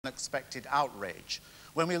unexpected outrage.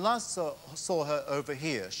 When we last saw her over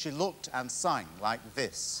here, she looked and sang like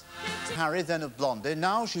this. Harry, then of Blondie,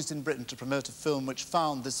 now she's in Britain to promote a film which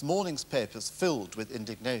found this morning's papers filled with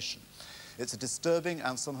indignation. It's a disturbing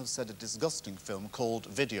and some have said a disgusting film called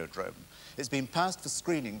Videodrome. It's been passed for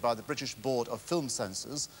screening by the British Board of Film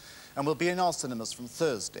Censors and will be in our cinemas from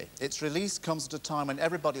Thursday. Its release comes at a time when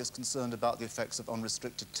everybody is concerned about the effects of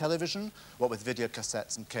unrestricted television, what with video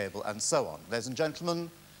cassettes and cable and so on. Ladies and gentlemen,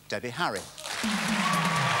 Debbie Harry.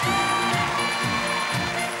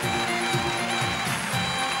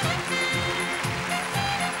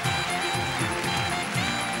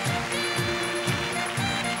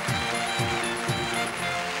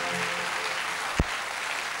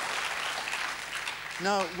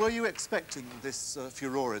 Now, were you expecting this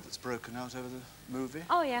furore that's broken out over the movie?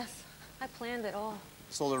 Oh, yes. I planned it all.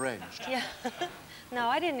 It's all arranged? Yeah. No,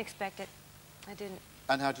 I didn't expect it. I didn't.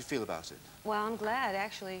 And how do you feel about it? Well, I'm glad,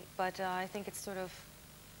 actually, but I think it's sort of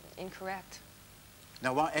incorrect.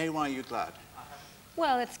 Now, why are you glad?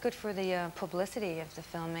 Well, it's good for the publicity if the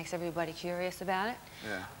film makes everybody curious about it.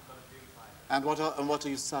 Yeah. And what are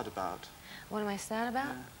you sad about? What am I sad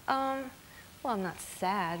about? Yeah. Well, I'm not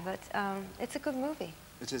sad, but it's a good movie.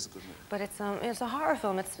 It is a good movie. But it's a horror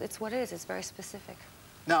film. It's what it is. It's very specific.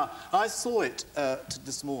 Now, I saw it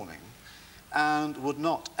this morning and would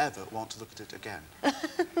not ever want to look at it again.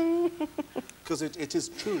 Because it is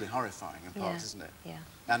truly horrifying in parts, isn't it? Yeah.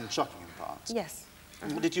 And shocking in parts. Yes.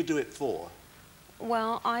 What did you do it for?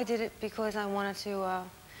 Well, I did it because I wanted to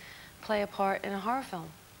play a part in a horror film.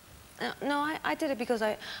 No, I did it because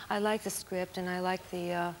I like the script and I like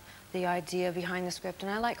the idea behind the script,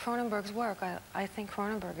 and I like Cronenberg's work. I think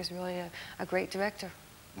Cronenberg is really a great director.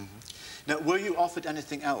 Mm-hmm. Now, were you offered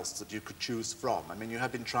anything else that you could choose from? I mean, you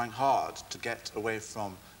have been trying hard to get away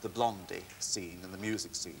from the Blondie scene and the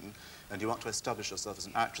music scene, and you want to establish yourself as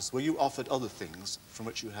an actress. Were you offered other things from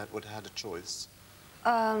which you would have had a choice?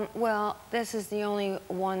 Well, this is the only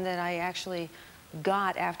one that I actually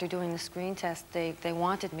got after doing the screen test. They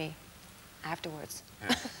wanted me afterwards.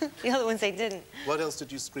 Yeah. The other ones they didn't. What else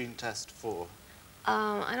did you screen test for?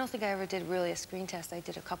 I don't think I ever did really a screen test. I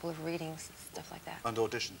did a couple of readings, stuff like that. And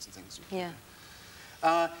auditions and things? Yeah.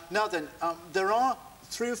 Now then, there are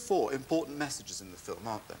 3 or 4 important messages in the film,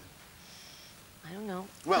 aren't there? I don't know.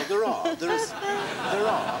 Well, there are. There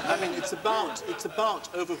are. I mean, it's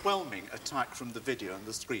about overwhelming attack from the video and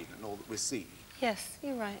the screen and all that we see. Yes,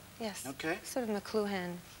 you're right. Yes. Okay. Sort of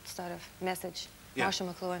McLuhan sort of message. Yeah.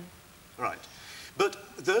 Marshall McLuhan. Right. But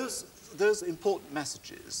those important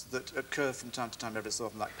messages that occur from time to time, every so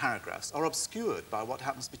often, like paragraphs, are obscured by what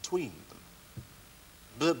happens between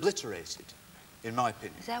them. Obliterated, in my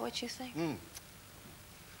opinion. Is that what you think? Mm.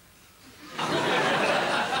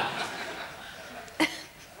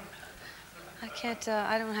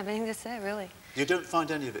 I don't have anything to say, really. You don't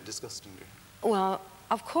find any of it disgusting, do you? Well,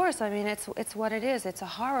 of course. I mean, it's what it is. It's a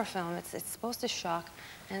horror film. It's supposed to shock,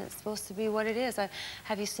 and it's supposed to be what it is.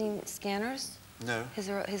 Have you seen Scanners? No. His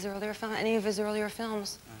earlier film? Any of his earlier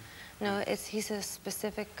films? No. He's a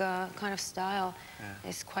specific kind of style. Yeah.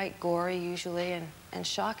 It's quite gory usually and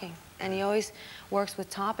shocking. And he always works with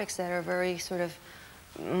topics that are very sort of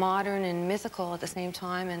modern and mythical at the same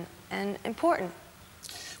time and important.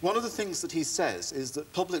 One of the things that he says is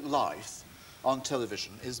that public life on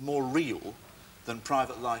television is more real than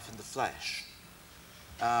private life in the flesh,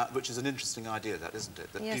 which is an interesting idea, that, isn't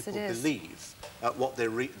it? That yes, people believe that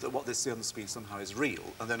what they see on the screen somehow is real,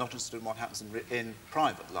 and they're not interested in what happens in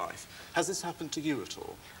private life. Has this happened to you at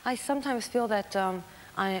all? I sometimes feel that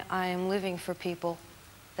I am living for people,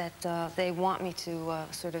 that they want me to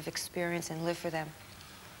sort of experience and live for them.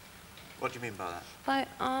 What do you mean by that? By,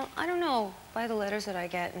 I don't know, by the letters that I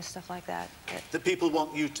get and stuff like that. That people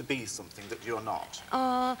want you to be something that you're not?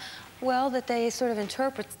 Well, that they sort of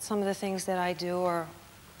interpret some of the things that I do or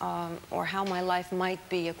how my life might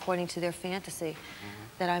be according to their fantasy. Mm-hmm.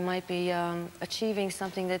 That I might be achieving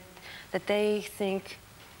something that they think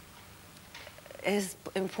is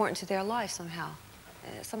important to their life somehow.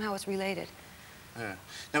 Somehow it's related. Yeah.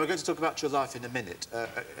 Now, we're going to talk about your life in a minute,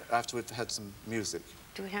 after we've had some music.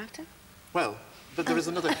 Do we have to? Well, but there is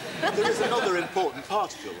another important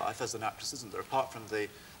part of your life as an actress, isn't there, apart from the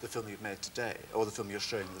film you've made today, or the film you're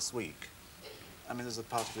showing this week. I mean, there's a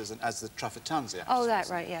part of it as the Traffitanzi actress. Oh, that,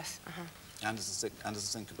 right, yes. And as a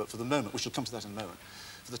singer, but for the moment, we shall come to that in a moment.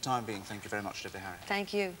 For the time being, thank you very much, Debbie Harry.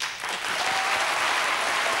 Thank you.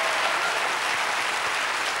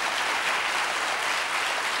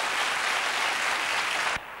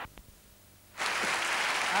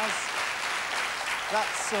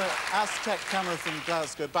 That's Aztec camera from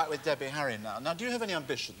Glasgow, back with Debbie Harry now. Now, do you have any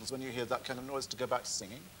ambitions when you hear that kind of noise to go back to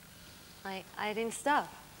singing? I didn't stop.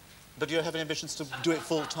 But do you have any ambitions to do it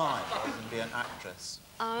full-time rather than be an actress?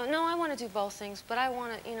 No, I want to do both things, but I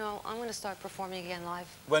want to, you know, I'm going to start performing again live.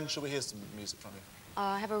 When shall we hear some music from you?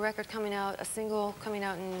 I have a record coming out, a single coming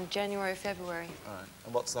out in January, February. All right.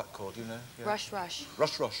 And what's that called, do you know? Yeah. Rush, Rush.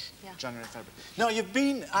 Rush, Rush. Yeah. January, February. Now, you've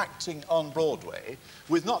been acting on Broadway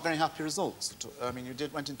with not very happy results. I mean, you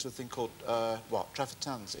went into a thing called, what, Trafford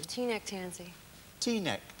Tansy? Teaneck Tansy.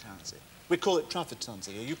 Teaneck Tansy. We call it Trafford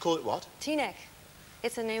Tansy. You call it what? Teaneck.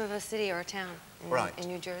 It's the name of a city or a town in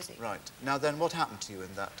New Jersey. Right. Now then, what happened to you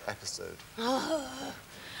in that episode?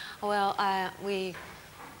 Well, we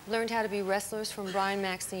learned how to be wrestlers from Brian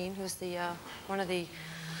Maxine, who's the one of the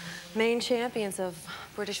main champions of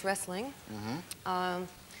British wrestling. Mm-hmm.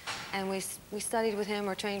 And we studied with him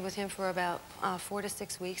or trained with him for about 4 to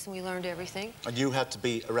 6 weeks, and we learned everything. And you had to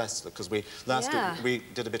be a wrestler, because last week we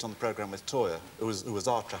did a bit on the programme with Toya, who was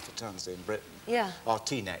our Trafford Tansy in Britain. Yeah. Our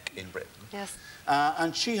Teaneck in Britain. Yes.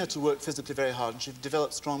 And she had to work physically very hard, and she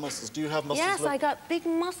developed strong muscles. Do you have muscles? Yes, I got big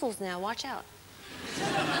muscles now. Watch out.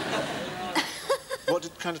 What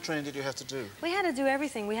kind of training did you have to do? We had to do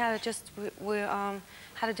everything. We had to just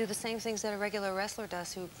had to do the same things that a regular wrestler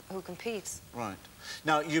does who competes. Right.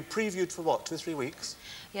 Now, you previewed for what, 2 or 3 weeks?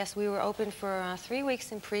 Yes, we were open for 3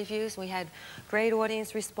 weeks in previews. We had great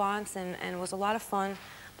audience response, and it was a lot of fun.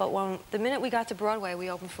 But the minute we got to Broadway, we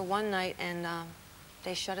opened for one night, and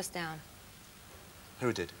they shut us down.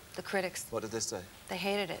 Who did? The critics. What did they say? They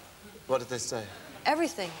hated it. What did they say?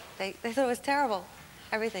 Everything. They thought it was terrible.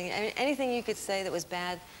 Everything. I mean, anything you could say that was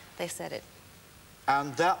bad, they said it.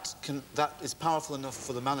 And that is powerful enough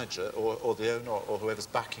for the manager or the owner or whoever's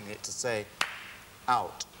backing it to say,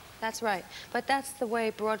 out. That's right. But that's the way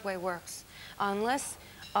Broadway works. Unless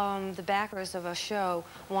the backers of a show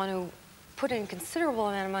want to put in considerable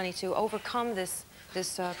amount of money to overcome this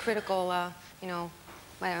critical, you know,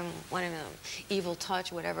 evil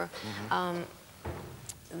touch, whatever,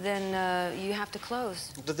 then you have to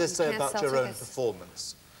close. What did they say about your own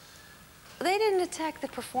performance? They didn't attack the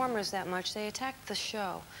performers that much. They attacked the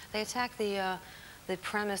show. They attacked the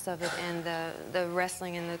premise of it, and the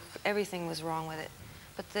wrestling, and everything was wrong with it.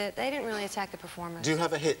 But they didn't really attack the performers. Do you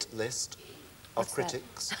have a hit list of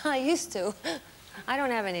critics? I used to. I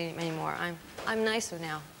don't have any anymore. I'm nicer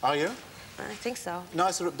now. Are you? I think so.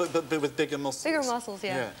 Nicer, but with bigger muscles. Bigger muscles,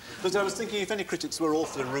 yeah. But I was thinking, if any critics were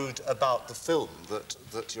awfully rude about the film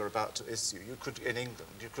that you're about to issue, you could, in England,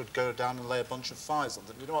 you could go down and lay a bunch of fives on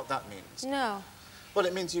them. You know what that means? No. Well,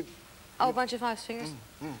 it means you... Oh, a bunch of five fingers?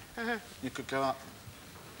 You could go up...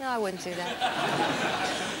 No, I wouldn't do that.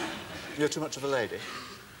 You're too much of a lady?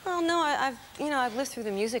 Well, no, I've lived through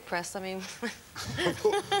the music press. I mean...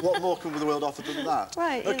 What more can the world offer than that?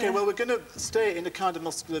 Right. OK, well, we're going to stay in a kind of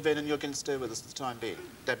muscular vein, and you're going to stay with us for the time being.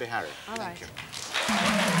 Debbie Harry. All right. Thank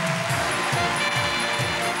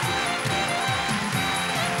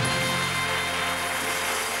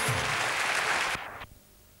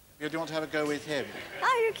you. Do you want to have a go with him?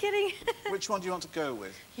 Oh, you're kidding. Which one do you want to go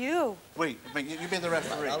with? You. Wait, you be the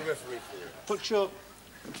referee. I'll referee for you. Put your...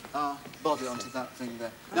 body onto that thing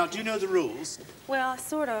there. Okay. Now, do you know the rules? Well,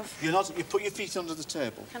 sort of. You put your feet under the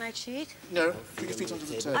table. Can I cheat? No, put your feet under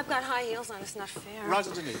the table. I've got high heels on, it's not fair. Right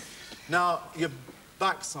underneath. Now, your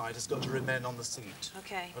backside has got to remain on the seat.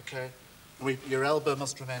 Okay. Okay? Your elbow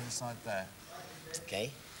must remain inside there.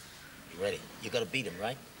 Okay. You ready? You got to beat him,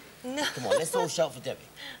 right? No. Come on, let's all shout for Debbie.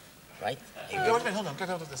 Right? Wait a minute, hold on, get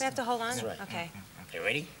out of this. We have to hold on? That's right. Okay. Okay,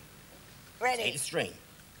 ready? Ready. Take the string.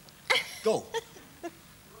 Go.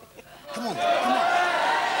 Come on, come on.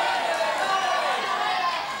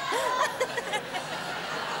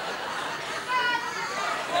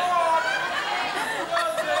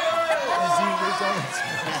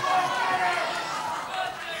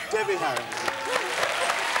 Debbie Harry.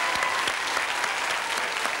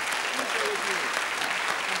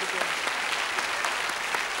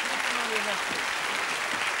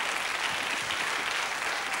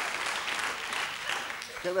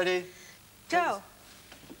 Get ready. Go.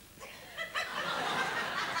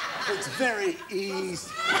 It's very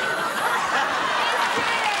easy.